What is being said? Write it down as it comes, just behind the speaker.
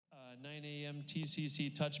9 a.m.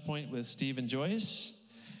 TCC Touchpoint with Steve and Joyce.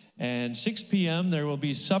 And 6 p.m. there will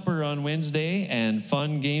be supper on Wednesday, and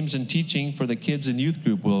fun, games, and teaching for the kids and youth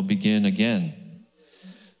group will begin again.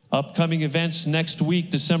 Upcoming events next week,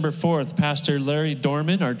 December 4th, Pastor Larry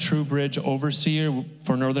Dorman, our True Bridge overseer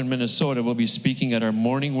for Northern Minnesota, will be speaking at our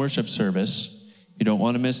morning worship service. You don't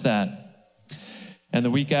want to miss that. And the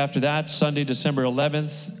week after that, Sunday, December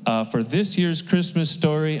 11th, for this year's Christmas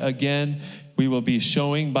story, again, we will be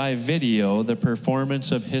showing by video the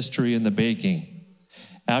performance of History in the Baking.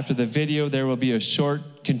 After the video, there will be a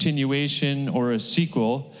short continuation or a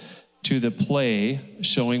sequel to the play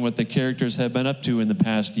showing what the characters have been up to in the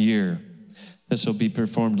past year. This will be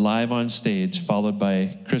performed live on stage, followed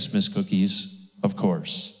by Christmas cookies, of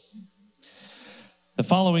course. The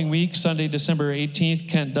following week, Sunday, December 18th,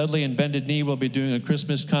 Kent Dudley and Bended Knee will be doing a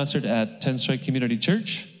Christmas concert at 10th Strike Community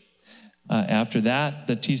Church. After that,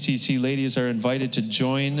 the TCC ladies are invited to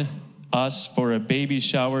join us for a baby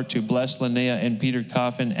shower to bless Linnea and Peter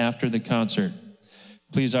Coffin after the concert.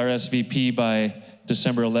 Please RSVP by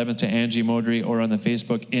December 11th to Angie Modry or on the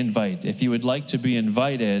Facebook invite. If you would like to be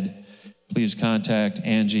invited, please contact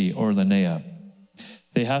Angie or Linnea.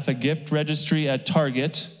 They have a gift registry at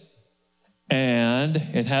Target, and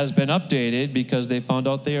it has been updated because they found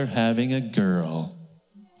out they are having a girl.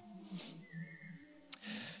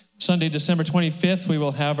 Sunday, December 25th, we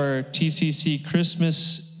will have our TCC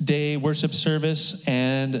Christmas Day worship service,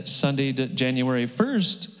 and Sunday, January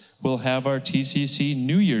 1st, we'll have our TCC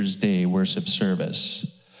New Year's Day worship service.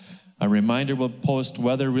 A reminder, we'll post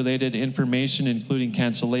weather-related information, including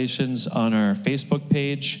cancellations, on our Facebook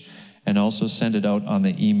page, and also send it out on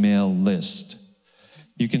the email list.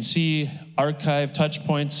 You can see archive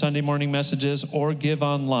Touchpoint Sunday morning messages or give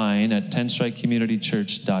online at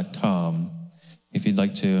 10strikecommunitychurch.com. If you'd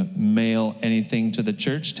like to mail anything to the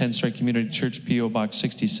church, 10th Strike Community Church, P.O. Box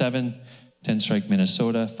 67, 10 Strike,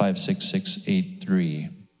 Minnesota, 56683.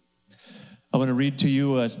 I want to read to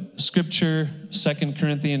you a scripture, 2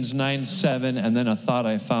 Corinthians 9:7, and then a thought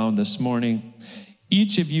I found this morning.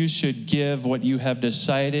 Each of you should give what you have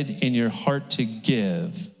decided in your heart to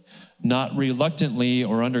give, not reluctantly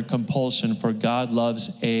or under compulsion, for God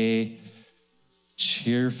loves a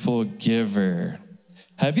cheerful giver.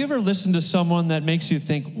 Have you ever listened to someone that makes you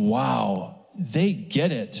think, wow, they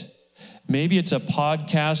get it? Maybe it's a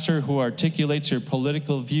podcaster who articulates your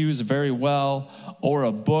political views very well, or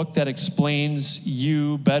a book that explains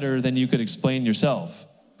you better than you could explain yourself.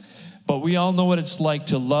 But we all know what it's like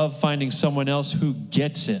to love finding someone else who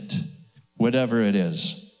gets it, whatever it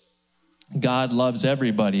is. God loves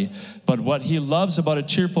everybody, but what he loves about a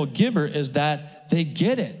cheerful giver is that they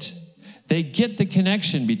get it. They get the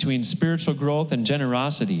connection between spiritual growth and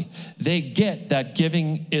generosity. They get that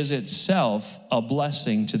giving is itself a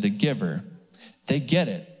blessing to the giver. They get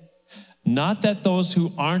it. Not that those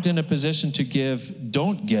who aren't in a position to give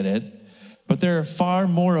don't get it, but there are far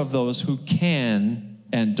more of those who can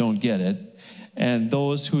and don't get it, and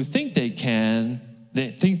those who think they can,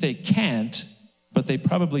 they think they can't, but they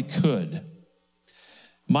probably could.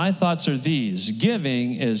 My thoughts are these.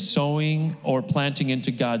 Giving is sowing or planting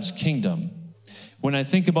into God's kingdom. When I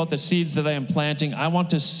think about the seeds that I am planting, I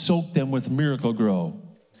want to soak them with Miracle-Gro.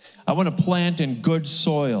 I want to plant in good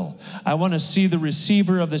soil. I want to see the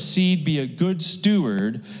receiver of the seed be a good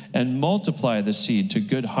steward and multiply the seed to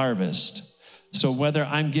good harvest. So whether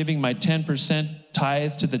I'm giving my 10%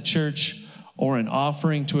 tithe to the church or an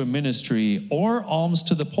offering to a ministry or alms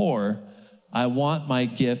to the poor, I want my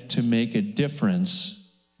gift to make a difference.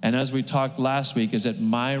 And as we talked last week, is it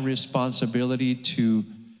my responsibility to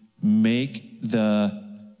make the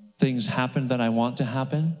things happen that I want to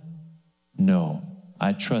happen? No.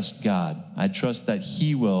 I trust God. I trust that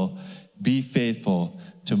he will be faithful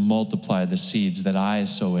to multiply the seeds that I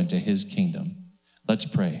sow into his kingdom. Let's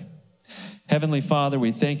pray. Heavenly Father,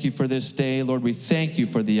 we thank you for this day. Lord, we thank you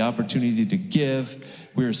for the opportunity to give.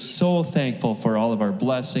 We are so thankful for all of our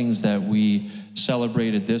blessings that we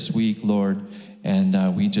celebrated this week, Lord.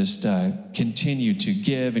 And we just continue to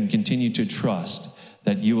give and continue to trust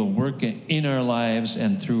that you will work in our lives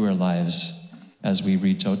and through our lives as we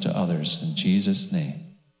reach out to others. In Jesus'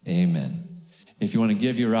 name, amen. If you want to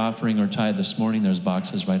give your offering or tithe this morning, there's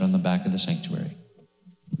boxes right on the back of the sanctuary.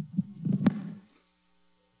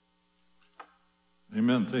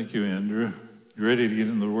 Amen. Thank you, Andrew. You ready to get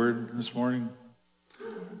into the Word this morning?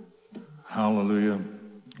 Hallelujah.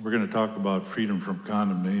 We're going to talk about freedom from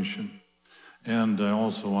condemnation. And I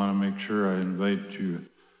also want to make sure I invite you,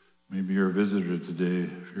 maybe you're a visitor today,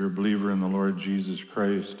 if you're a believer in the Lord Jesus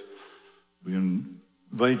Christ, we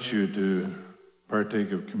invite you to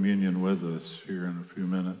partake of communion with us here in a few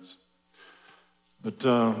minutes. But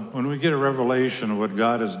when we get a revelation of what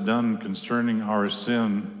God has done concerning our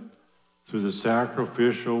sin through the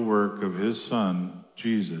sacrificial work of his Son,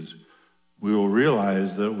 Jesus, we will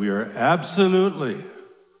realize that we are absolutely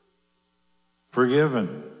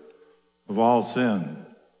forgiven of all sin,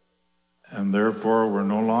 and therefore we're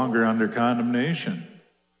no longer under condemnation.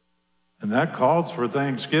 And that calls for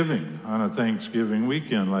thanksgiving on a Thanksgiving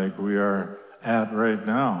weekend like we are at right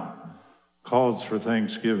now. Calls for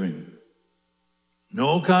thanksgiving.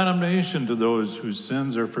 No condemnation to those whose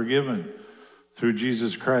sins are forgiven through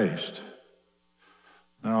Jesus Christ.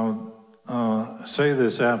 Now, say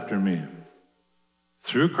this after me.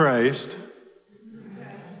 Through Christ,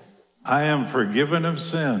 I am forgiven of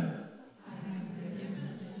sin.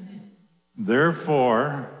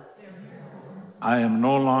 Therefore, I am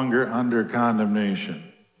no longer under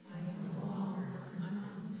condemnation.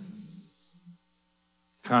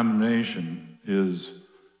 Condemnation is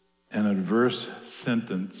an adverse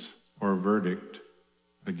sentence or verdict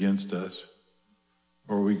against us.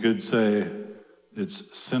 Or we could say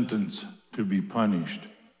it's sentence to be punished.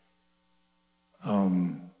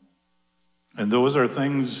 And those are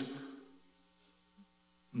things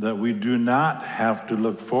that we do not have to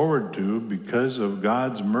look forward to because of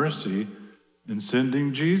God's mercy in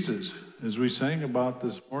sending Jesus, as we sang about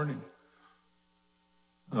this morning.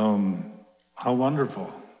 How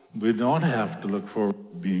wonderful. We don't have to look forward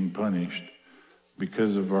to being punished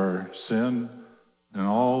because of our sin and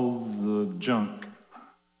all the junk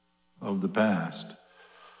of the past.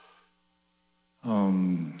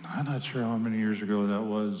 I'm not sure how many years ago that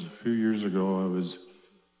was. A few years ago,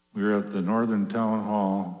 we were at the Northern Town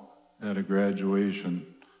Hall at a graduation,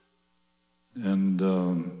 and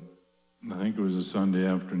I think it was a Sunday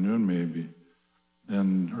afternoon maybe,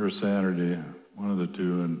 or Saturday, one of the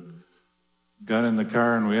two, and got in the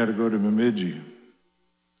car and we had to go to Bemidji.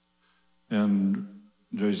 And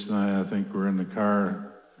Joyce and I think, were in the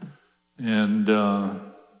car, and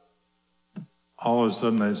all of a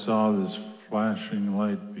sudden I saw this flashing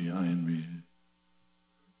light behind me.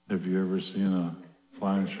 Have you ever seen a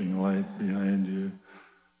flashing light behind you?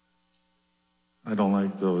 I don't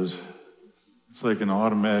like those. It's like an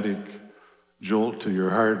automatic jolt to your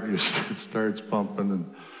heart. It starts pumping.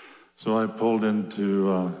 And so I pulled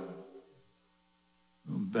into,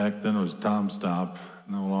 back then it was Tom Stop,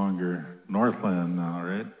 no longer Northland now,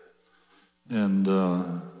 right? And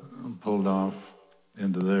pulled off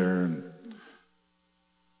into there.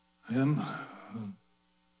 And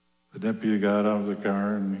the deputy got out of the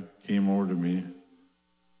car and came over to me.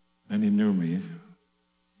 And he knew me.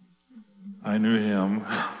 I knew him.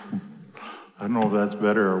 I don't know if that's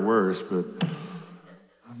better or worse, but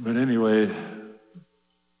anyway,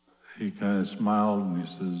 he kind of smiled and he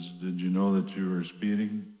says, "Did you know that you were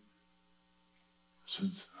speeding?" I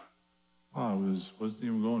said, "Well, I wasn't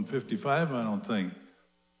even going 55, I don't think."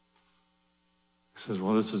 He says,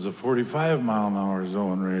 "Well, this is a 45-mile-an-hour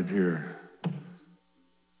zone right here."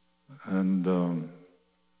 And I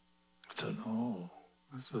said, "Oh."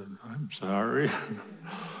 I said, "I'm sorry."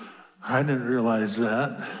 I didn't realize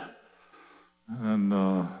that. And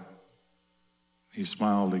he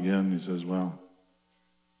smiled again. He says, "Well,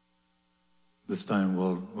 this time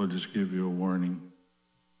we'll just give you a warning."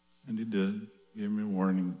 And he did. He gave me a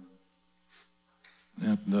warning.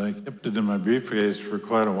 And I kept it in my briefcase for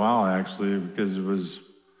quite a while, actually, because it was,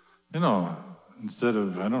 instead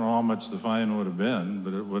of, I don't know how much the fine would have been,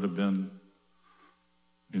 but it would have been,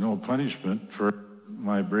 punishment for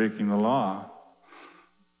my breaking the law,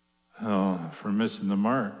 for missing the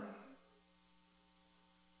mark.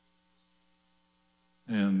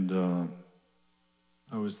 And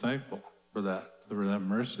I was thankful for that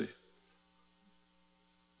mercy.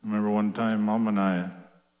 I remember one time, Mom and I,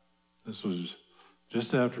 this was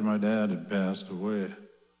just after my dad had passed away.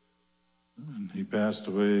 And he passed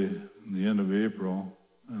away in the end of April,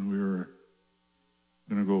 and we were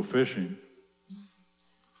going to go fishing.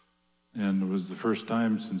 And it was the first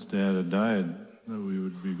time since Dad had died that we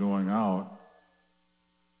would be going out.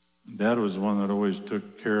 Dad was the one that always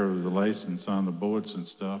took care of the license on the boats and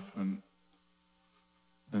stuff.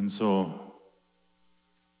 And so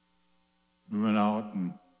we went out,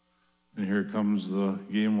 and here comes the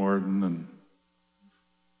game warden, and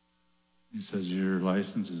he says, "Your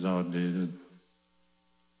license is outdated."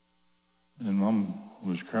 And Mom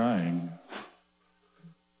was crying.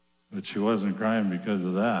 But she wasn't crying because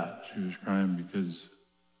of that. She was crying because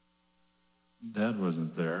Dad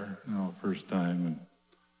wasn't there, first time.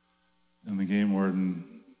 And the game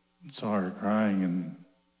warden saw her crying, and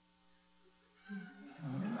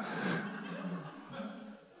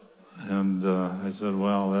I said,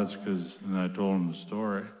 "Well, that's because," and I told him the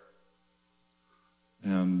story.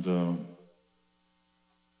 And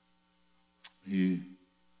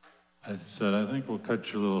I said, I think we'll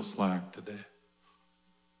cut you a little slack today.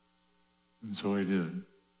 And so he did.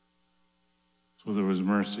 So there was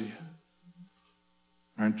mercy.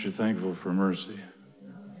 Aren't you thankful for mercy?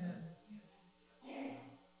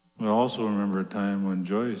 I also remember a time when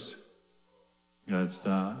Joyce got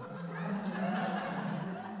stopped.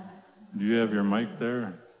 Do you have your mic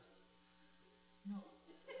there?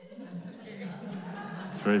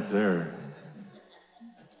 It's right there.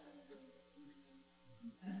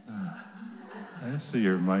 I see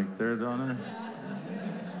your mic there, don't I?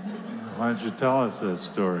 Why don't you tell us that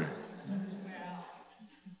story?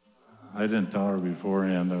 I didn't tell her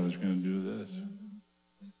beforehand I was going to do this.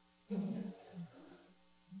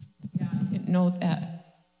 Yeah, I didn't know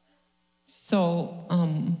that. So,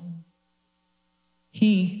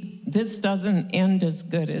 this doesn't end as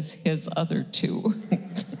good as his other two.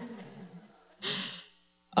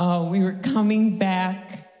 We were coming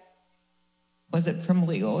back, was it from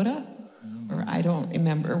Leota? Or I don't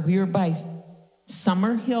remember. We were by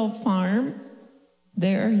Summerhill Farm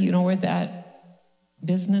there, you know where that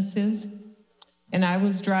business is? And I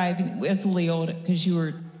was driving, it was Leota, because you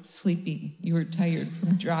were sleeping. You were tired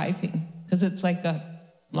from driving, because it's like a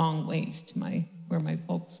long ways to where my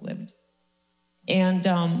folks lived. And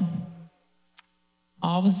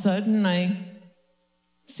all of a sudden, I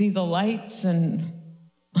see the lights, and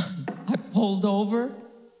I pulled over.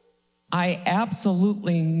 I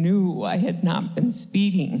absolutely knew I had not been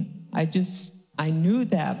speeding. I knew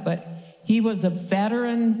that, but he was a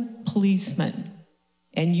veteran policeman,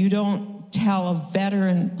 and you don't tell a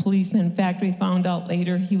veteran policeman. In fact, we found out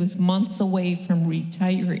later he was months away from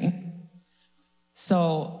retiring.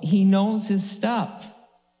 So he knows his stuff.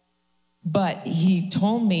 But he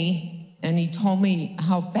told me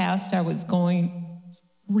how fast I was going,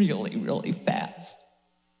 really, really fast.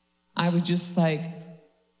 I was just like,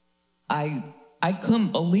 I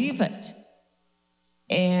couldn't believe it.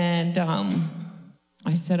 And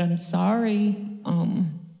I said, I'm sorry.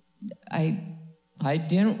 I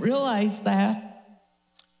didn't realize that.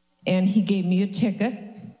 And he gave me a ticket.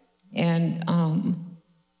 And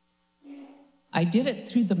I did it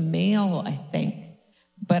through the mail, I think.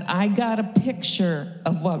 But I got a picture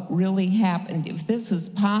of what really happened. If this is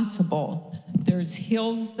possible, there's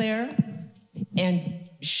hills there. And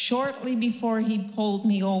shortly before he pulled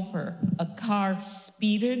me over, a car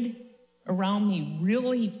speeded around me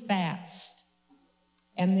really fast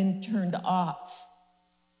and then turned off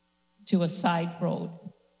to a side road.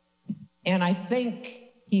 And I think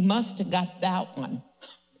he must have got that one.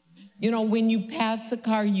 You know, when you pass a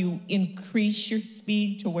car, you increase your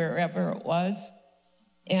speed to wherever it was.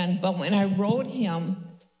 But when I wrote him,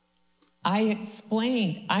 I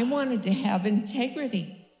explained I wanted to have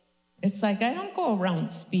integrity. It's like I don't go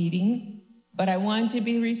around speeding, but I wanted to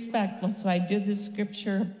be respectful. So I did the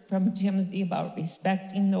scripture from Timothy about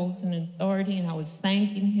respecting those in authority, and I was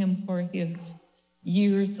thanking him for his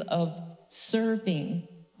years of serving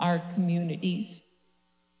our communities.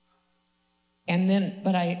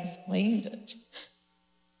 But I explained it.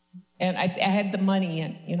 And I had the money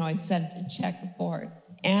in, I sent a check for it.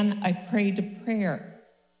 And I prayed a prayer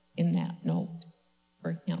in that note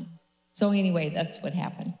for him. So anyway, that's what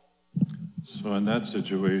happened. So in that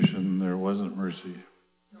situation, there wasn't mercy.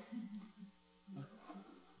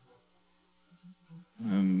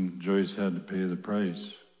 And Joyce had to pay the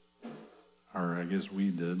price. Or I guess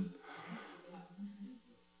we did.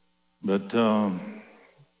 But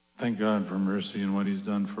thank God for mercy and what he's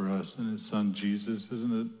done for us and his son Jesus.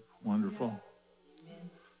 Isn't it wonderful?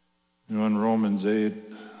 You know, in Romans 8,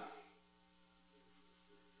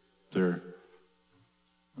 the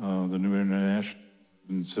New International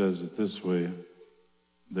says it this way: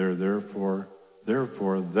 therefore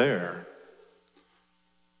there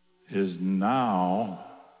is now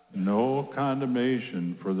no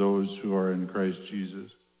condemnation for those who are in Christ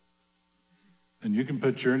Jesus. And you can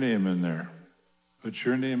put your name in there. Put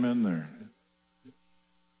your name in there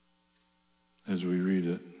as we read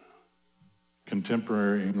it.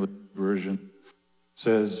 Contemporary English version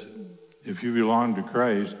says, if you belong to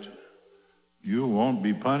Christ, you won't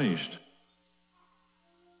be punished.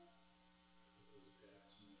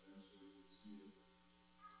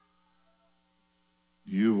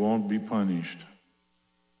 You won't be punished.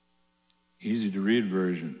 Easy to read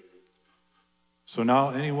version. So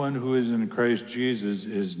now anyone who is in Christ Jesus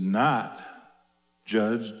is not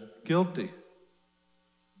judged guilty.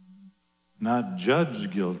 Not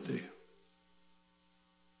judged guilty.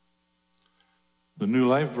 The New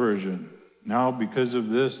Life version. Now because of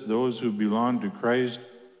this, those who belong to Christ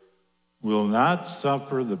will not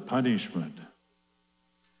suffer the punishment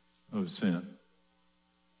of sin.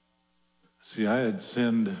 See, I had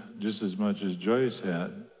sinned just as much as Joyce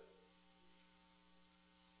had,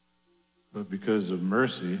 but because of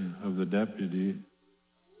mercy of the deputy,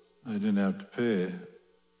 I didn't have to pay.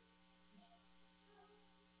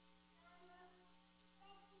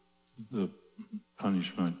 The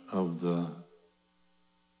punishment of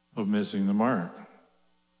missing the mark.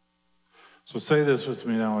 So say this with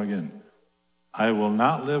me now again. I will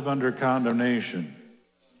not live under condemnation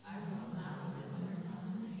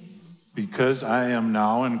because I am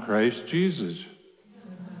now in Christ Jesus.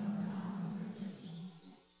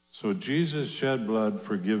 So Jesus' shed blood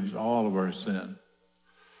forgives all of our sin.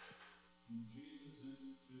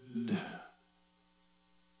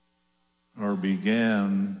 Or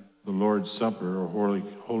began the Lord's Supper, or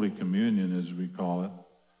Holy Communion as we call it.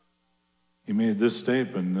 He made this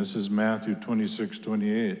statement. This is Matthew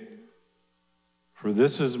 26:28. For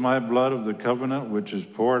this is my blood of the covenant, which is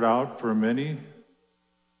poured out for many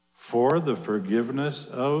for the forgiveness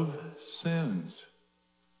of sins.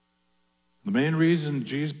 The main reason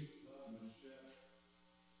Jesus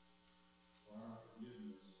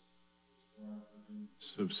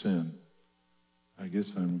of sin. I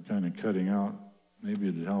guess I'm kind of cutting out. Maybe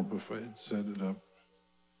it'd help if I had set it up.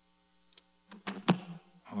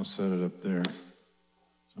 I'll set it up there.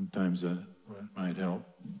 Sometimes that might help.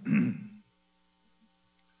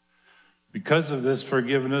 Because of this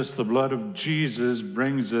forgiveness, the blood of Jesus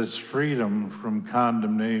brings us freedom from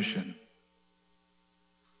condemnation.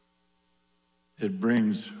 It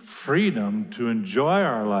brings freedom to enjoy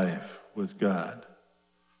our life with God.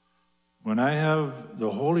 When I have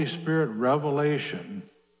the Holy Spirit revelation,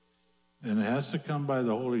 and it has to come by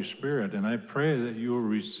the Holy Spirit, and I pray that you will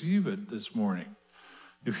receive it this morning,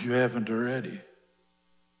 if you haven't already.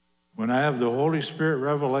 When I have the Holy Spirit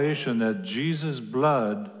revelation that Jesus'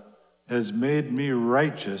 blood has made me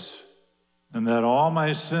righteous and that all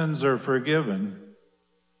my sins are forgiven,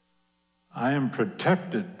 I am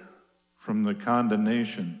protected from the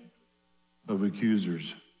condemnation of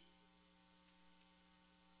accusers.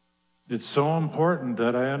 It's so important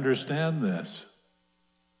that I understand this.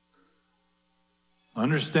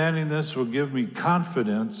 Understanding this will give me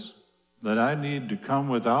confidence that I need to come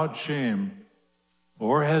without shame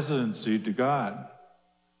or hesitancy to God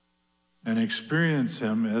and experience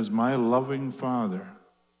Him as my loving Father.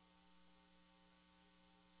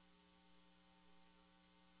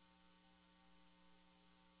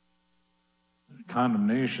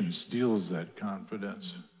 Condemnation steals that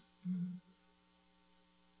confidence.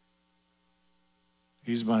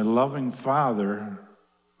 He's my loving Father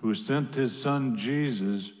who sent His Son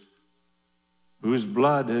Jesus, whose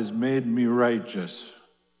blood has made me righteous,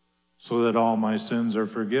 so that all my sins are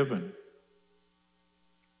forgiven.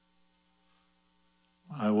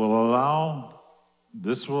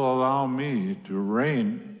 This will allow me to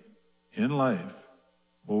reign in life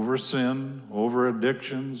over sin, over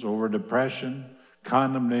addictions, over depression,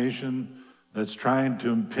 condemnation that's trying to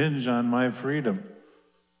impinge on my freedom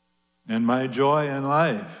and my joy in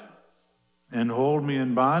life and hold me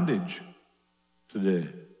in bondage today.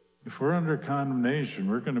 If we're under condemnation,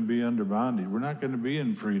 we're going to be under bondage. We're not going to be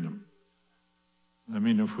in freedom. I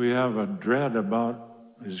mean, if we have a dread about,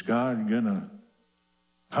 is God going to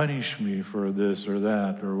punish me for this or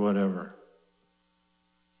that or whatever?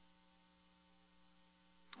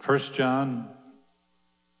 1 John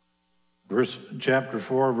chapter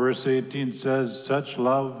 4, verse 18 says, such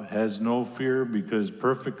love has no fear because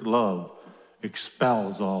perfect love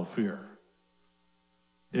expels all fear.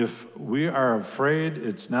 If we are afraid,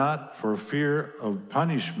 it's not for fear of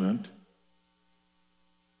punishment.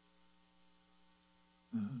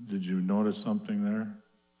 Did you notice something there?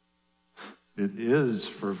 It is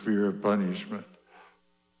for fear of punishment.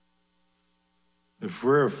 If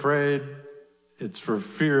we're afraid, it's for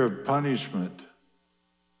fear of punishment.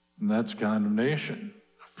 And that's condemnation,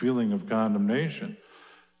 a feeling of condemnation.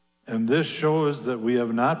 And this shows that we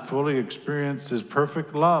have not fully experienced His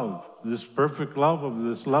perfect love, this perfect love of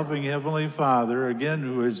this loving Heavenly Father, again,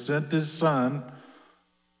 who has sent His Son,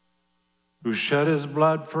 who shed His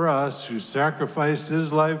blood for us, who sacrificed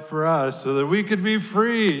His life for us so that we could be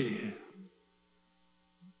free.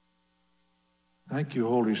 Thank you,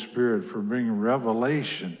 Holy Spirit, for bringing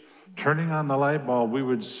revelation. Turning on the light bulb, we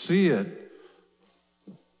would see it.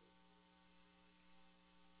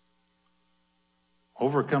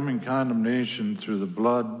 Overcoming condemnation through the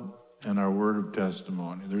blood and our word of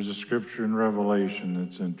testimony. There's a scripture in Revelation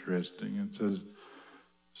that's interesting. It says,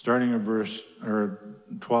 starting at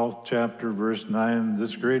 12th chapter, verse 9,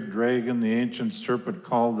 this great dragon, the ancient serpent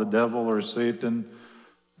called the devil or Satan,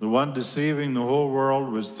 The one deceiving the whole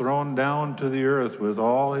world was thrown down to the earth with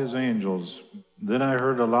all his angels. Then I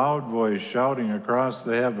heard a loud voice shouting across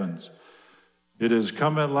the heavens, "It has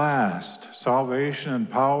come at last, salvation and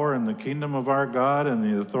power and the kingdom of our God and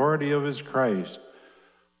the authority of his Christ.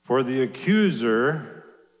 For the accuser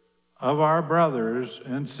of our brothers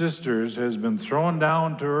and sisters has been thrown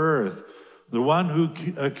down to earth, the one who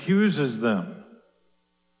accuses them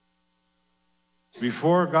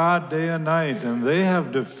before God day and night, and they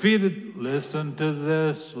have defeated," listen to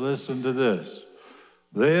this,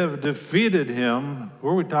 they have defeated him. Who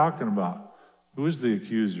are we talking about? Who's the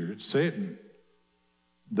accuser? It's Satan.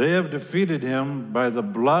 They have defeated him by the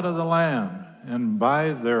blood of the Lamb and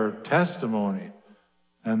by their testimony,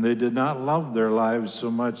 and they did not love their lives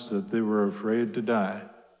so much that they were afraid to die.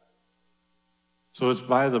 So it's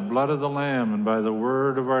by the blood of the Lamb and by the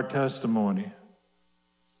word of our testimony.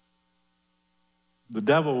 The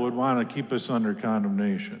devil would want to keep us under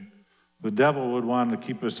condemnation. The devil would want to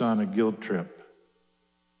keep us on a guilt trip.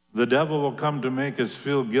 The devil will come to make us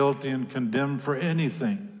feel guilty and condemned for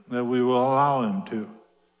anything that we will allow him to.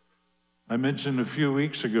 I mentioned a few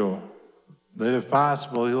weeks ago that if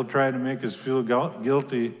possible, he'll try to make us feel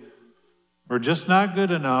guilty or just not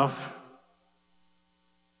good enough,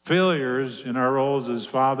 failures in our roles as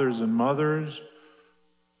fathers and mothers,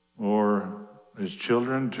 or as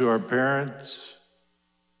children to our parents,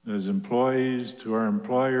 as employees to our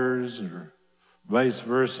employers, or vice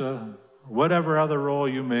versa, whatever other role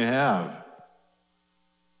you may have.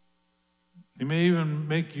 He may even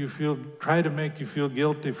try to make you feel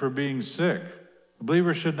guilty for being sick. A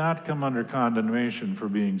believer should not come under condemnation for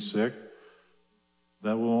being sick.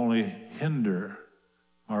 That will only hinder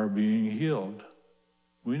our being healed.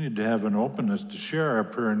 We need to have an openness to share our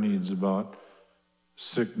prayer needs about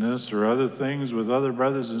sickness or other things with other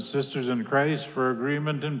brothers and sisters in Christ for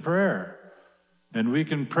agreement in prayer. And we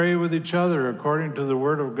can pray with each other according to the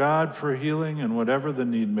Word of God for healing and whatever the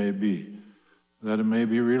need may be, that it may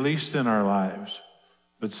be released in our lives.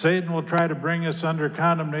 But Satan will try to bring us under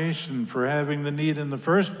condemnation for having the need in the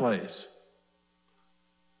first place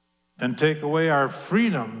and take away our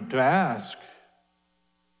freedom to ask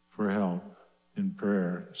for help in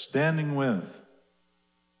prayer, standing with.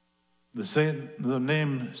 The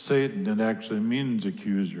name Satan, it actually means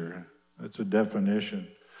accuser. That's a definition.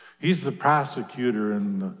 He's the prosecutor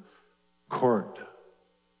in the court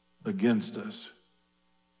against us.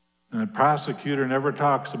 And a prosecutor never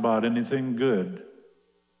talks about anything good,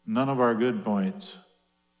 none of our good points.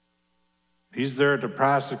 He's there to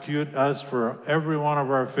prosecute us for every one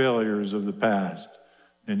of our failures of the past.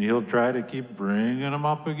 And he'll try to keep bringing them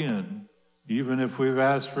up again, even if we've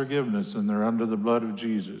asked forgiveness and they're under the blood of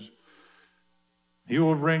Jesus. He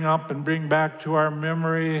will bring up and bring back to our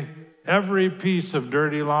memory every piece of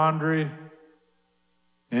dirty laundry,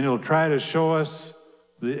 and he'll try to show us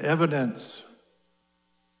the evidence,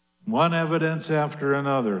 one evidence after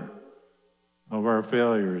another, of our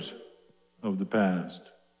failures of the past.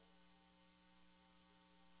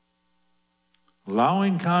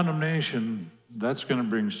 Allowing condemnation, that's going to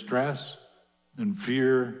bring stress and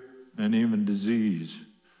fear and even disease.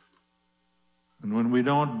 And when we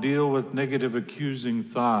don't deal with negative accusing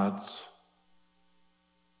thoughts,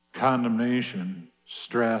 condemnation,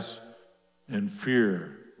 stress, and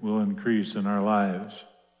fear will increase in our lives.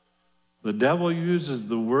 The devil uses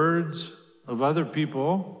the words of other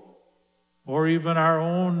people or even our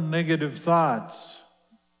own negative thoughts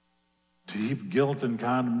to heap guilt and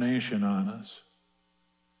condemnation on us.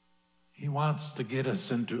 He wants to get us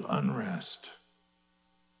into unrest.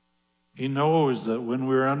 He knows that when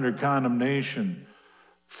we're under condemnation,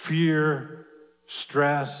 fear,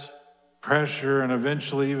 stress, pressure, and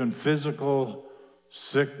eventually even physical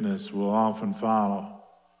sickness will often follow.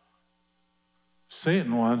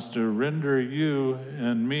 Satan wants to render you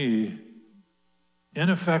and me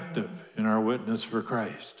ineffective in our witness for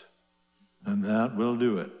Christ, and that will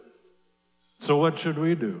do it. So what should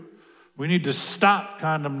we do? We need to stop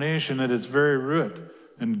condemnation at its very root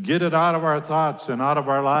and get it out of our thoughts and out of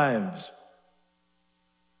our lives.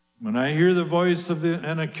 When I hear the voice of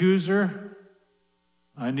an accuser,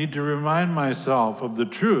 I need to remind myself of the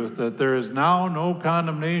truth that there is now no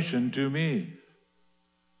condemnation to me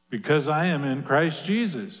because I am in Christ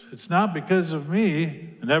Jesus. It's not because of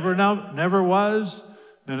me. It never was,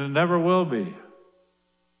 and it never will be.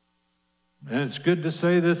 And it's good to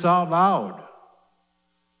say this out loud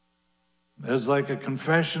as like a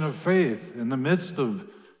confession of faith in the midst of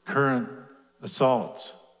current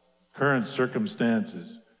assaults, current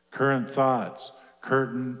circumstances, current thoughts,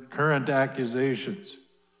 current accusations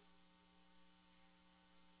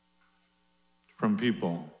from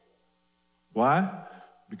people. Why?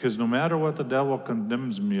 Because no matter what the devil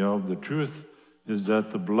condemns me of, the truth is that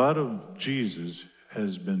the blood of Jesus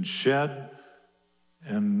has been shed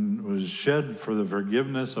and was shed for the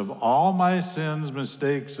forgiveness of all my sins,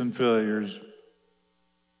 mistakes, and failures.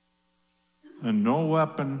 And no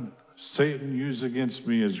weapon Satan used against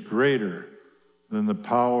me is greater than the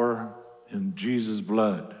power in Jesus'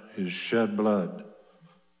 blood, his shed blood.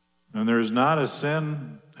 And there is not a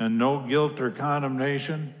sin and no guilt or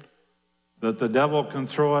condemnation that the devil can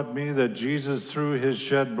throw at me that Jesus, through his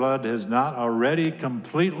shed blood, has not already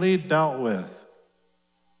completely dealt with.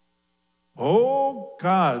 Oh,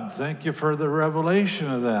 God, thank you for the revelation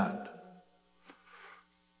of that.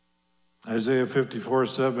 Isaiah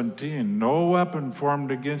 54:17, no weapon formed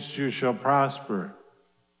against you shall prosper,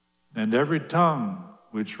 and every tongue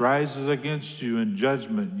which rises against you in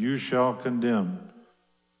judgment you shall condemn.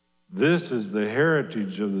 This is the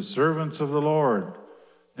heritage of the servants of the Lord,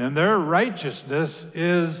 and their righteousness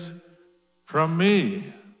is from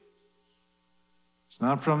me. It's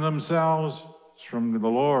not from themselves, it's from the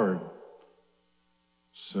Lord,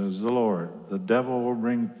 says the Lord. The devil will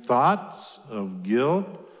bring thoughts of guilt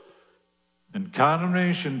and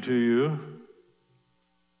condemnation to you,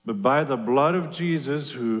 but by the blood of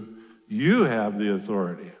Jesus, who you have the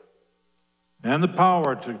authority and the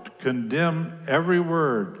power to condemn every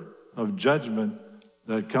word of judgment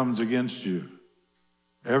that comes against you.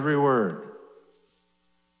 Every word.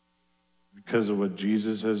 Because of what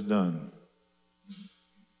Jesus has done.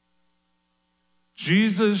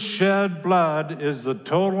 Jesus' shed blood is the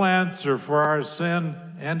total answer for our sin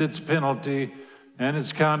and its penalty and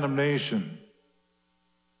its condemnation,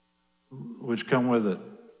 which come with it.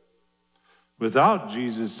 Without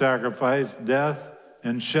Jesus' sacrifice, death,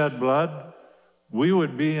 and shed blood, we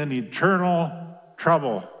would be in eternal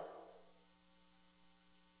trouble.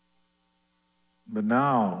 But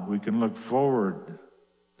now we can look forward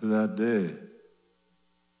to that day.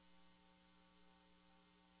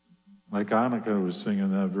 Like Annika was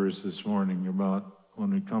singing that verse this morning about when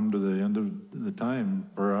we come to the end of the time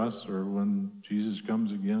for us, or when Jesus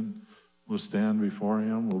comes again, we'll stand before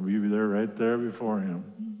him. We'll be there, right there before him.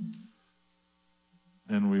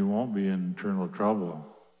 And we won't be in eternal trouble.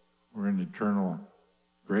 We're in eternal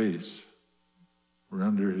grace. We're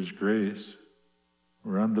under his grace.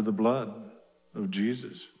 We're under the blood of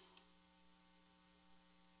Jesus.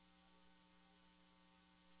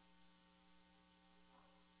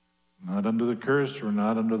 Not under the curse, we're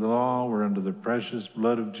not under the law, we're under the precious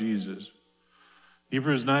blood of Jesus.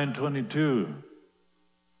 Hebrews 9:22,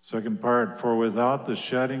 second part, for without the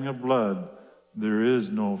shedding of blood, there is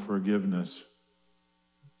no forgiveness.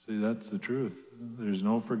 See, that's the truth. There's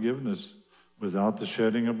no forgiveness without the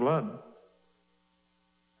shedding of blood.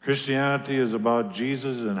 Christianity is about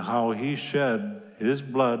Jesus and how he shed his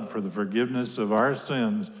blood for the forgiveness of our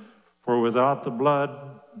sins. For without the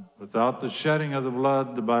blood, without the shedding of the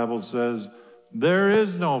blood, the Bible says, there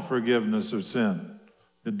is no forgiveness of sin.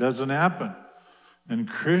 It doesn't happen. And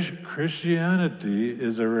Christianity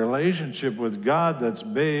is a relationship with God that's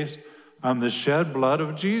based on the shed blood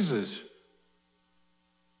of Jesus.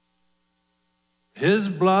 His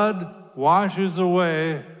blood washes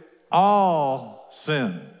away all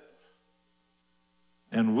sin.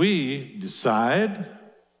 And we decide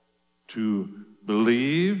to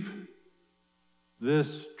believe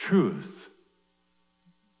this truth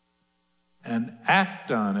and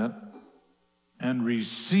act on it and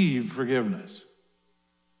receive forgiveness.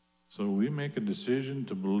 So we make a decision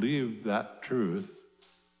to believe that truth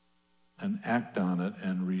and act on it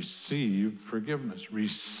and receive forgiveness.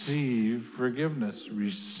 Receive forgiveness.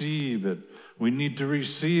 Receive it. We need to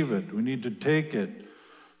receive it. We need to take it.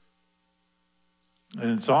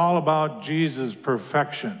 And it's all about Jesus'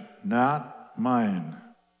 perfection, not mine,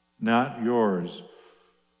 not yours.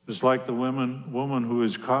 It's like the woman who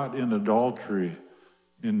is caught in adultery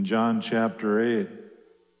in John chapter 8.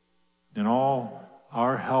 In all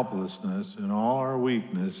our helplessness, in all our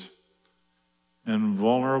weakness and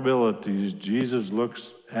vulnerabilities, Jesus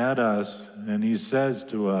looks at us and he says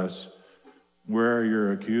to us, where are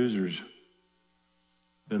your accusers?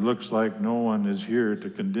 It looks like no one is here to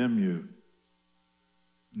condemn you.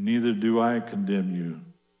 Neither do I condemn you.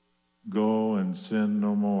 Go and sin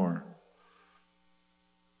no more.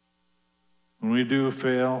 When we do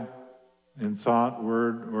fail in thought,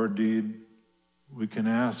 word, or deed, we can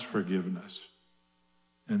ask forgiveness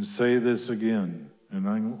and say this again, and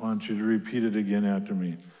I want you to repeat it again after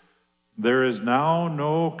me. There is now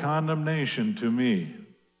no condemnation to me,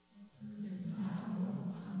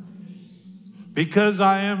 because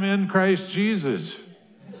I am in Christ Jesus.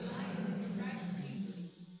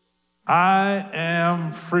 I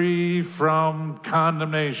am free from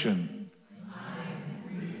condemnation.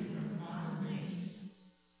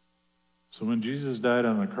 So when Jesus died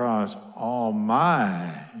on the cross,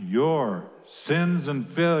 your sins and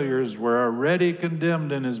failures were already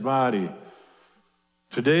condemned in his body.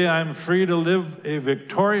 Today I'm free to live a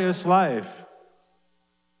victorious life,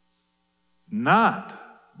 not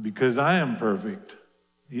because I am perfect,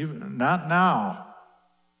 even not now,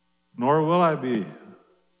 nor will I be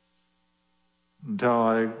until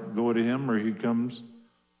I go to him or he comes,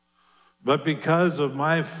 but because of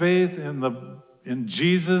my faith in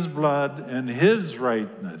Jesus' blood and his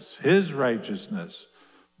rightness, his righteousness,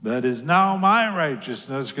 that is now my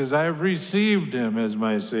righteousness because I've received him as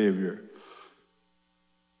my Savior.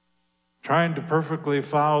 Trying to perfectly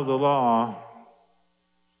follow the law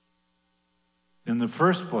in the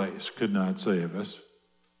first place could not save us,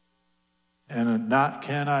 and it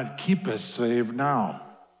cannot keep us saved now.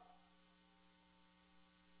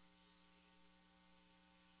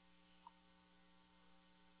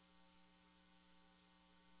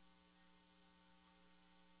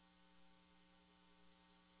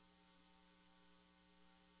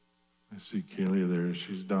 I see Kaylee there.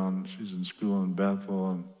 She's in school in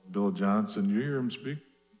Bethel, and Bill Johnson. You hear him speak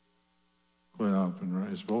quite often,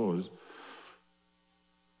 I suppose.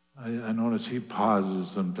 I notice he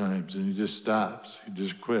pauses sometimes, and he just stops. He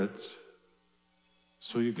just quits.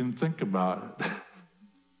 So you can think about it.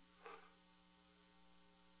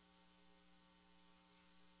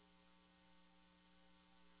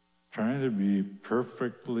 Trying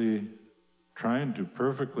to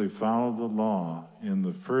perfectly follow the law in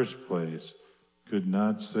the first place could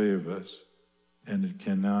not save us, and it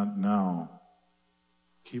cannot now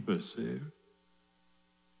keep us saved.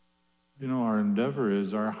 You know, our endeavor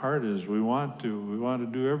is, our heart is, we want to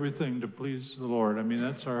do everything to please the Lord. I mean,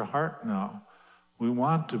 that's our heart now. We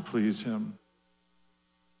want to please him.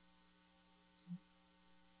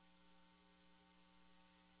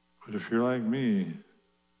 But if you're like me,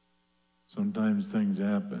 sometimes things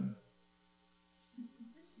happen.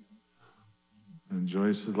 And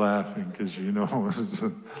Joyce is laughing because is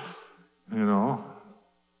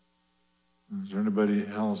there anybody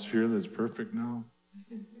else here that's perfect now?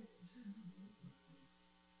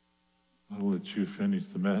 I'll let you finish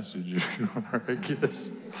the message if you are, I guess.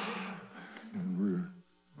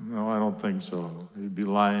 No, I don't think so. You'd be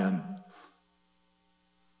lying.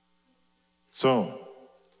 So,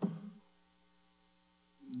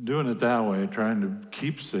 doing it that way, trying to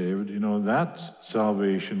keep saved, that's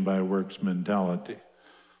salvation by works mentality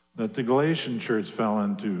that the Galatian church fell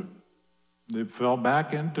into. They fell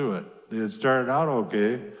back into it. They had started out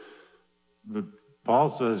okay, but Paul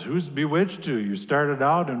says, who's bewitched you? You started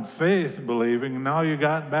out in faith, believing, and now you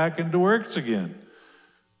got back into works again.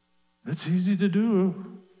 It's easy to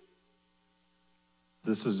do.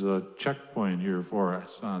 This is a checkpoint here for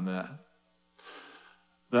us on that.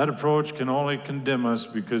 That approach can only condemn us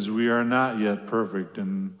because we are not yet perfect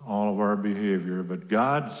in all of our behavior, but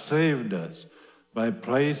God saved us by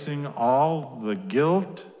placing all the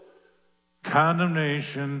guilt,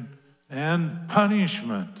 condemnation, and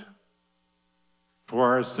punishment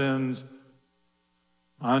for our sins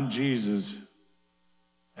on Jesus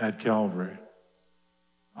at Calvary.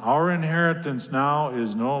 Our inheritance now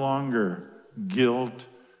is no longer guilt,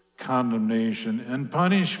 condemnation, and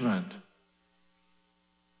punishment.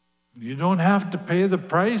 You don't have to pay the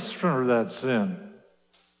price for that sin.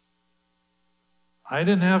 I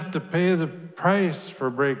didn't have to pay the price for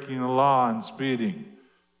breaking the law and speeding.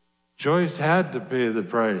 Joyce had to pay the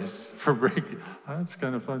price for breaking. That's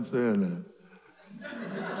kind of fun saying that.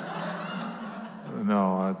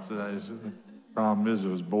 No, the problem is it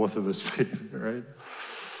was both of us paying, right?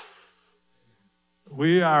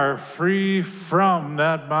 We are free from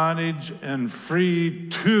that bondage and free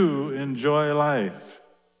to enjoy life.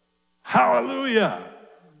 Hallelujah.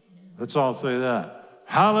 Let's all say that.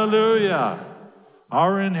 Hallelujah.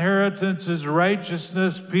 Our inheritance is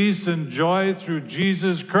righteousness, peace, and joy through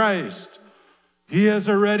Jesus Christ. He has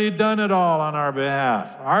already done it all on our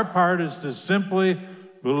behalf. Our part is to simply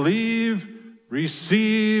believe,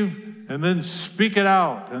 receive, and then speak it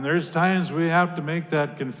out. And there's times we have to make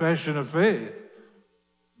that confession of faith.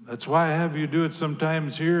 That's why I have you do it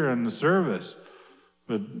sometimes here in the service.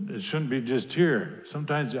 But it shouldn't be just here.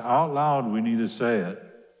 Sometimes out loud we need to say it.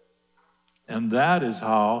 And that is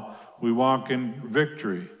how we walk in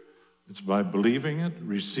victory. It's by believing it,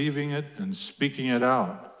 receiving it, and speaking it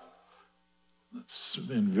out. It's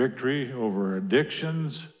in victory over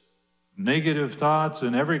addictions, negative thoughts,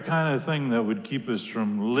 and every kind of thing that would keep us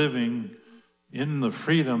from living in the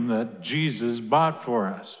freedom that Jesus bought for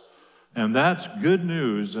us. And that's good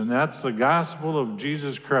news, and that's the gospel of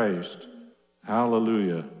Jesus Christ.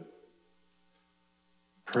 Hallelujah.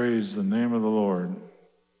 Praise the name of the Lord.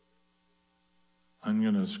 I'm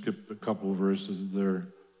going to skip a couple verses there,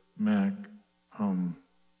 Mac. And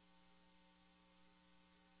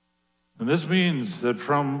this means that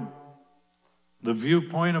from the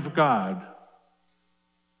viewpoint of God,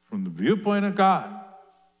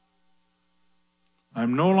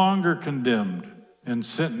 I'm no longer condemned and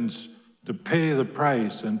sentenced to pay the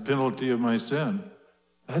price and penalty of my sin.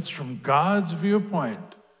 That's from God's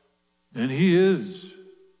viewpoint. And He is.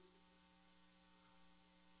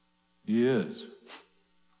 He is.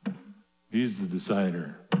 He's the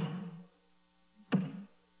decider.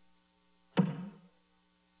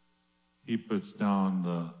 He puts down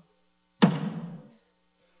the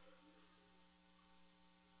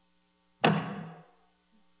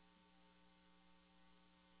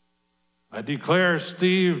I declare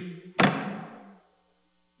Steve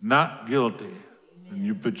not guilty. And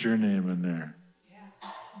you put your name in there.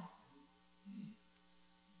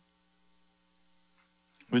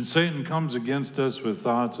 When Satan comes against us with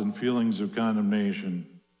thoughts and feelings of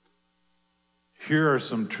condemnation, here are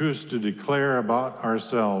some truths to declare about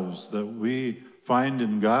ourselves that we find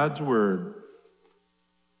in God's Word,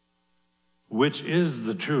 which is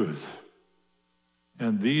the truth.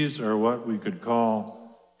 And these are what we could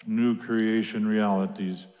call new creation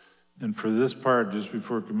realities. And for this part, just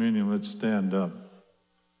before communion, let's stand up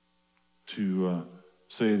to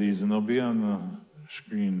say these, and they'll be on the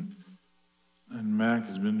screen. And Mac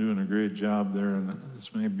has been doing a great job there, and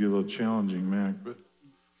this may be a little challenging, Mac.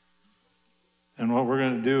 And what we're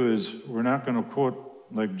going to do is we're not going to quote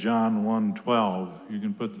like John 1:12. You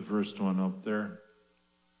can put the first one up there.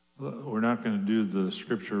 We're not going to do the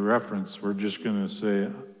scripture reference. We're just going to say,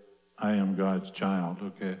 I am God's child,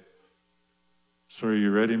 okay? So are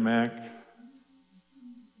you ready, Mac?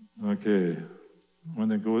 Okay. When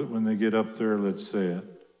they get up there, let's say it.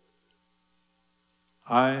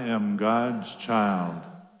 I am God's child.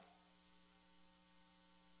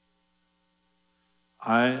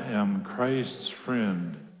 I am Christ's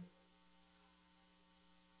friend.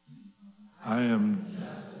 I am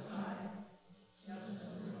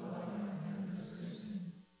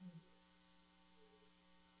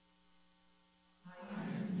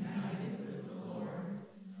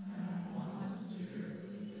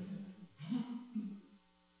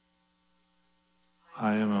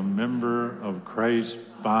I am a member of Christ's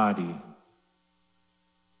body.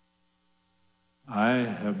 I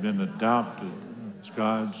have been adopted as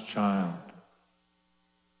God's child.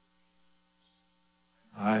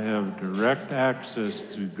 I have direct access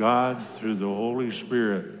to God through the Holy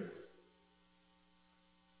Spirit.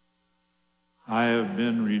 I have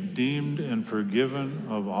been redeemed and forgiven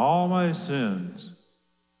of all my sins.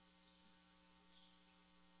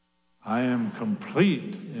 I am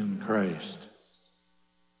complete in Christ.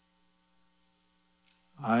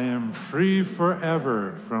 I am free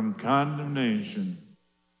forever from condemnation.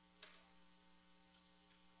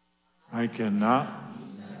 I cannot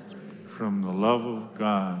from the love of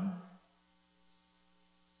God.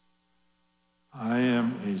 I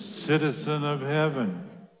am a citizen of heaven.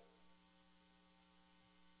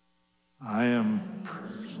 I am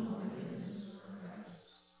personal.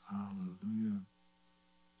 Hallelujah.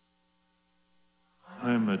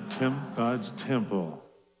 I am God's temple.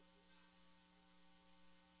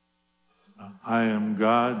 I am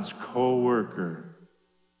God's co-worker.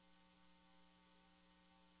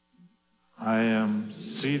 I am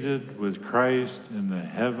seated with Christ in the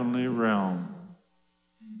heavenly realm.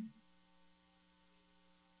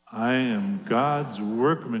 I am God's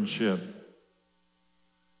workmanship.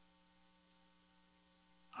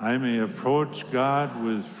 I may approach God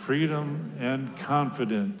with freedom and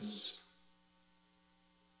confidence.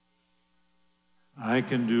 I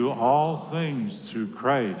can do all things through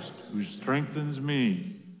Christ who strengthens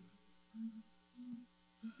me.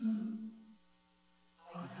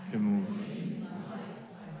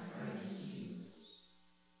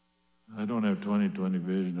 I don't have 20/20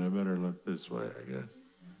 vision. I better look this way, I guess.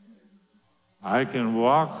 I can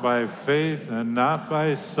walk by faith and not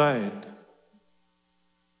by sight.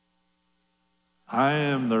 I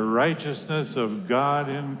am the righteousness of God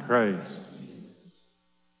in Christ.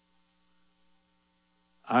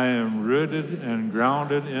 I am rooted and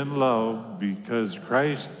grounded in love because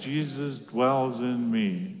Christ Jesus dwells in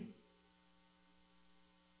me.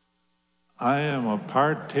 I am a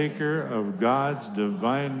partaker of God's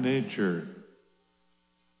divine nature.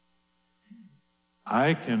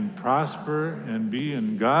 I can prosper and be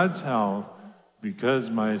in God's health because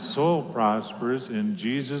my soul prospers in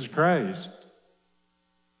Jesus Christ.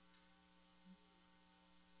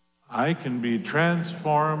 I can be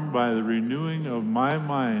transformed by the renewing of my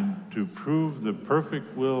mind to prove the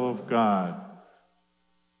perfect will of God.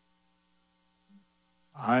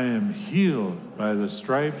 I am healed by the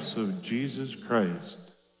stripes of Jesus Christ.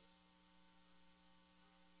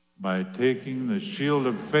 By taking the shield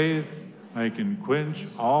of faith, I can quench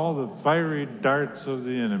all the fiery darts of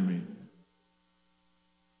the enemy.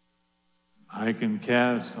 I can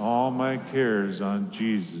cast all my cares on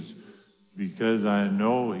Jesus because I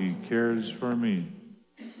know he cares for me.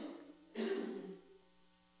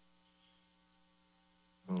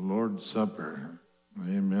 The Lord's Supper.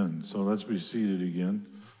 Amen. So let's be seated again.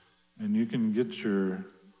 And you can get your...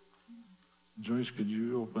 Joyce, could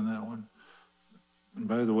you open that one? And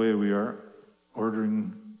by the way, we are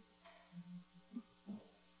ordering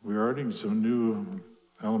some new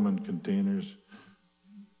element containers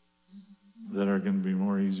that are going to be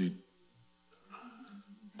more easy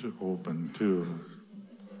to open, too.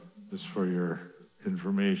 Just for your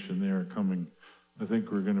information, they are coming. I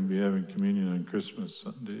think we're going to be having communion on Christmas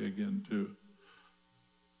Sunday again, too.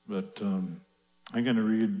 But I'm going to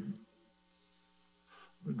read.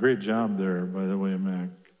 Great job there, by the way, Mac.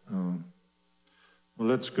 Well,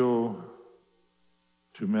 let's go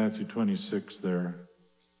to Matthew 26 there.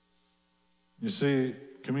 You see,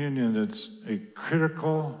 communion, it's a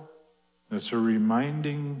critical, it's a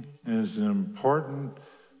reminding, and it's an important,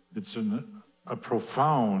 it's a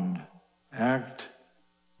profound act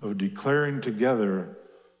of declaring together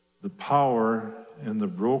the power in the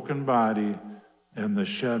broken body and the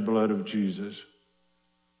shed blood of Jesus.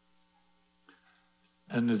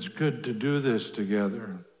 And it's good to do this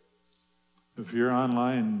together. If you're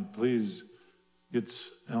online, please get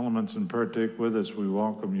elements and partake with us. We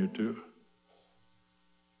welcome you to.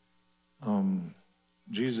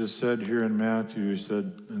 Jesus said here in Matthew, he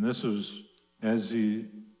said, and this was as he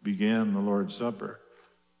began the Lord's Supper,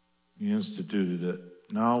 he instituted it.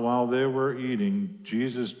 Now, while they were eating,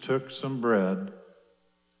 Jesus took some bread,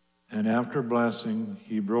 and after blessing,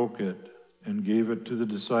 he broke it and gave it to the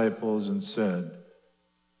disciples and said,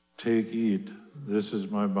 "Take, eat, this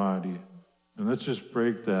is my body." And let's just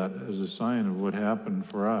break that as a sign of what happened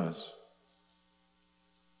for us.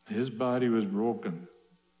 His body was broken.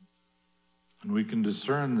 And we can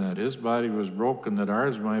discern that. His body was broken that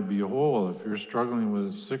ours might be whole. If you're struggling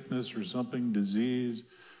with sickness or something, disease,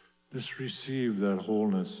 just receive that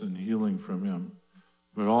wholeness and healing from him.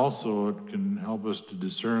 But also it can help us to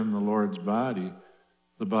discern the Lord's body,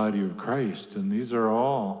 the body of Christ. And these are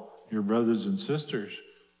all your brothers and sisters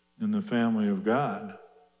in the family of God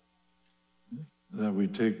that we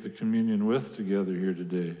take the communion with together here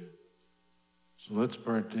today. So let's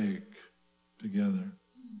partake together.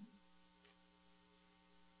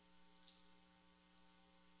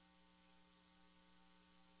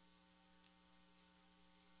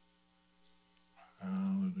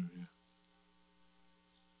 Hallelujah.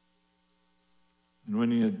 And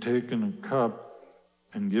when he had taken a cup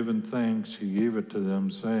and given thanks, he gave it to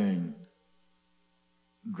them, saying,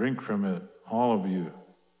 "Drink from it, all of you,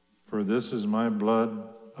 for this is my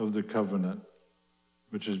blood of the covenant,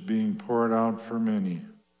 which is being poured out for many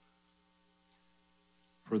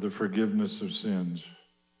for the forgiveness of sins."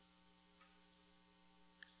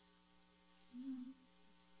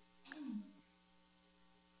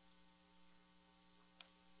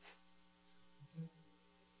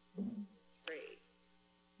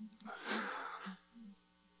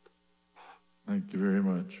 Thank you very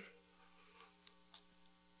much.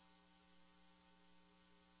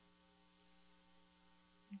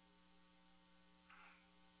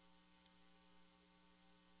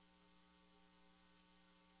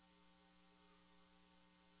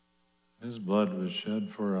 His blood was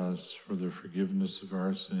shed for us for the forgiveness of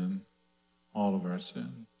our sin, all of our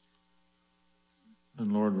sin.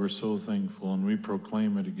 And Lord, we're so thankful, and we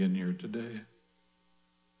proclaim it again here today.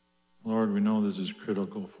 Lord, we know this is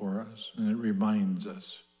critical for us, and it reminds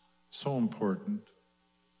us. It's so important.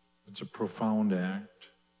 It's a profound act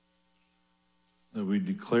that we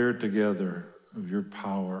declare together of your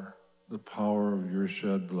power, the power of your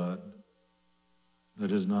shed blood that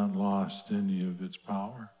has not lost any of its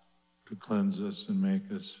power to cleanse us and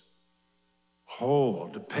make us whole,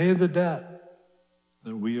 to pay the debt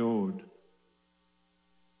that we owed.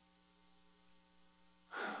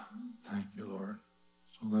 Thank you, Lord.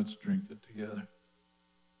 So let's drink it together.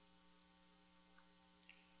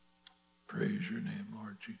 Praise your name,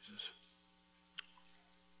 Lord Jesus.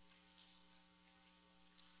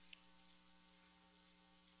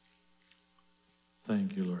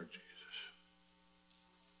 Thank you, Lord Jesus.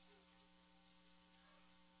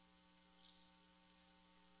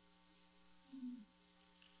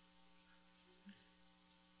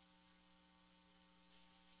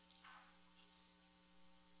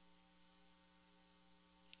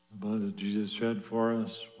 shed for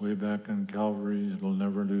us way back on Calvary, it'll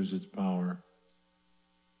never lose its power.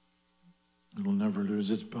 It'll never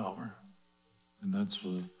lose its power. And that's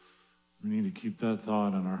what we need to keep that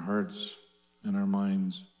thought in our hearts and our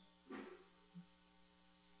minds.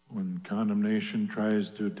 When condemnation tries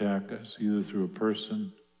to attack us, either through a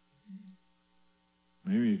person,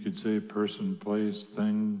 maybe you could say person, place,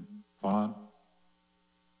 thing, thought,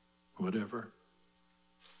 whatever,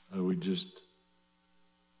 we just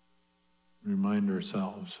remind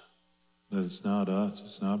ourselves that it's not us,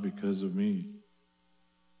 it's not because of me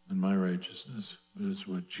and my righteousness, but it's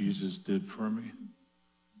what Jesus did for me.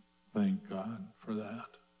 Thank God for that.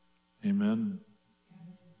 Amen.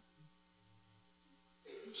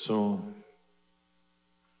 So,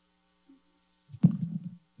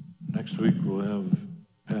 next week we'll have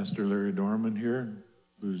Pastor Larry Dorman here,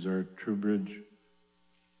 who's our TrueBridge.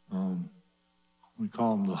 We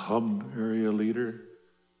call him the hub area leader.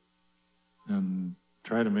 And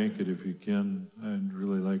try to make it if you can. I'd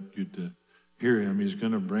really like you to hear him. He's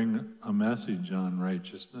going to bring a message on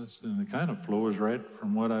righteousness, and it kind of flows right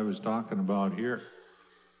from what I was talking about here.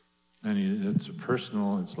 And it's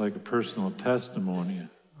like a personal testimony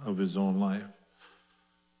of his own life.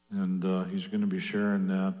 And he's going to be sharing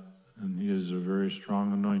that, and he has a very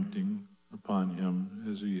strong anointing upon him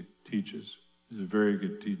as he teaches. He's a very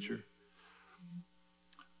good teacher.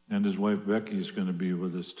 And his wife Becky is going to be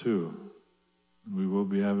with us too. We will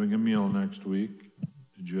be having a meal next week.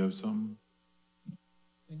 Did you have something?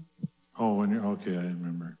 Oh, okay, I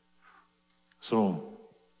remember. So,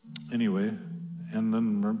 anyway, and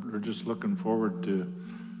then we're just looking forward to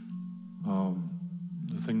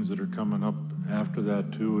the things that are coming up after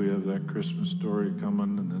that too. We have that Christmas story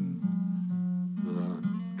coming, and then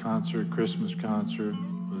the Christmas concert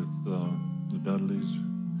with the Dudleys,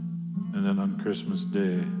 and then on Christmas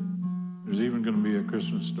Day. There's even going to be a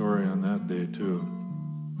Christmas story on that day, too.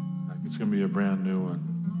 It's going to be a brand new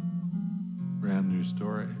one, brand new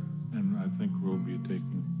story. And I think we'll be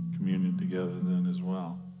taking communion together then as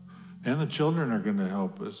well. And the children are going to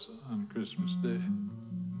help us on Christmas Day.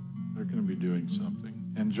 They're going to be doing something.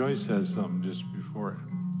 And Joyce has something just before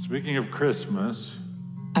it. Speaking of Christmas.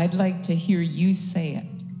 I'd like to hear you say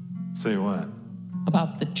it. Say what?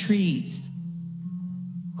 About the trees.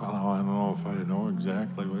 Oh, I don't know if I know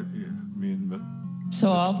exactly what you mean, but so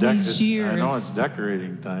all these years, I know it's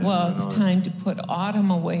decorating time. Well, it's time to put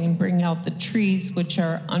autumn away and bring out the trees which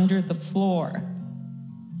are under the floor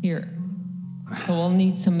here. So we'll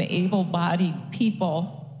need some able-bodied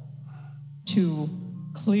people to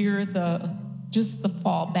clear just the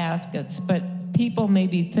fall baskets. But people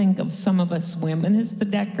maybe think of some of us women as the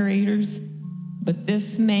decorators, but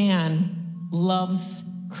this man loves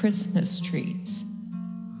Christmas trees.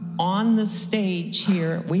 On the stage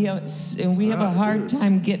here, we have a hard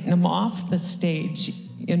time getting him off the stage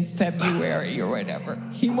in February or whatever.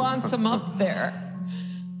 He wants them up there.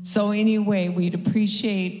 So anyway, we'd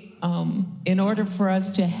appreciate, in order for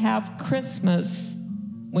us to have Christmas,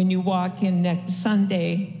 when you walk in next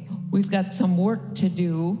Sunday, we've got some work to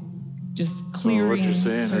do, just clearing certain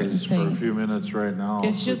things. So what you're saying is things. for a few minutes right now.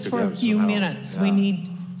 It's just for a few minutes. Yeah. We need...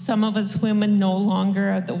 Some of us women no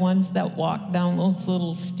longer are the ones that walk down those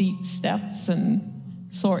little steep steps and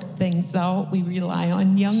sort things out. We rely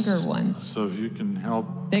on younger ones. So if you can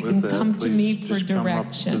help they with can that, come to me for just direction. come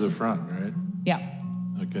up to the front, right? Yeah.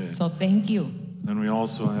 Okay. So thank you. Then we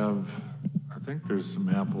also have, I think there's some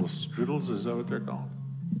apple strudels. Is that what they're called?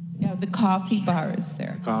 Yeah, the coffee bar is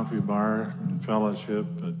there. Coffee bar and fellowship.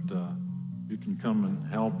 But you can come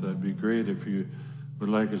and help. That'd be great. If you would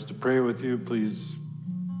like us to pray with you, please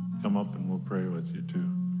come up and we'll pray with you too.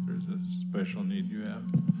 If there's a special need you have.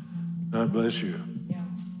 God bless you.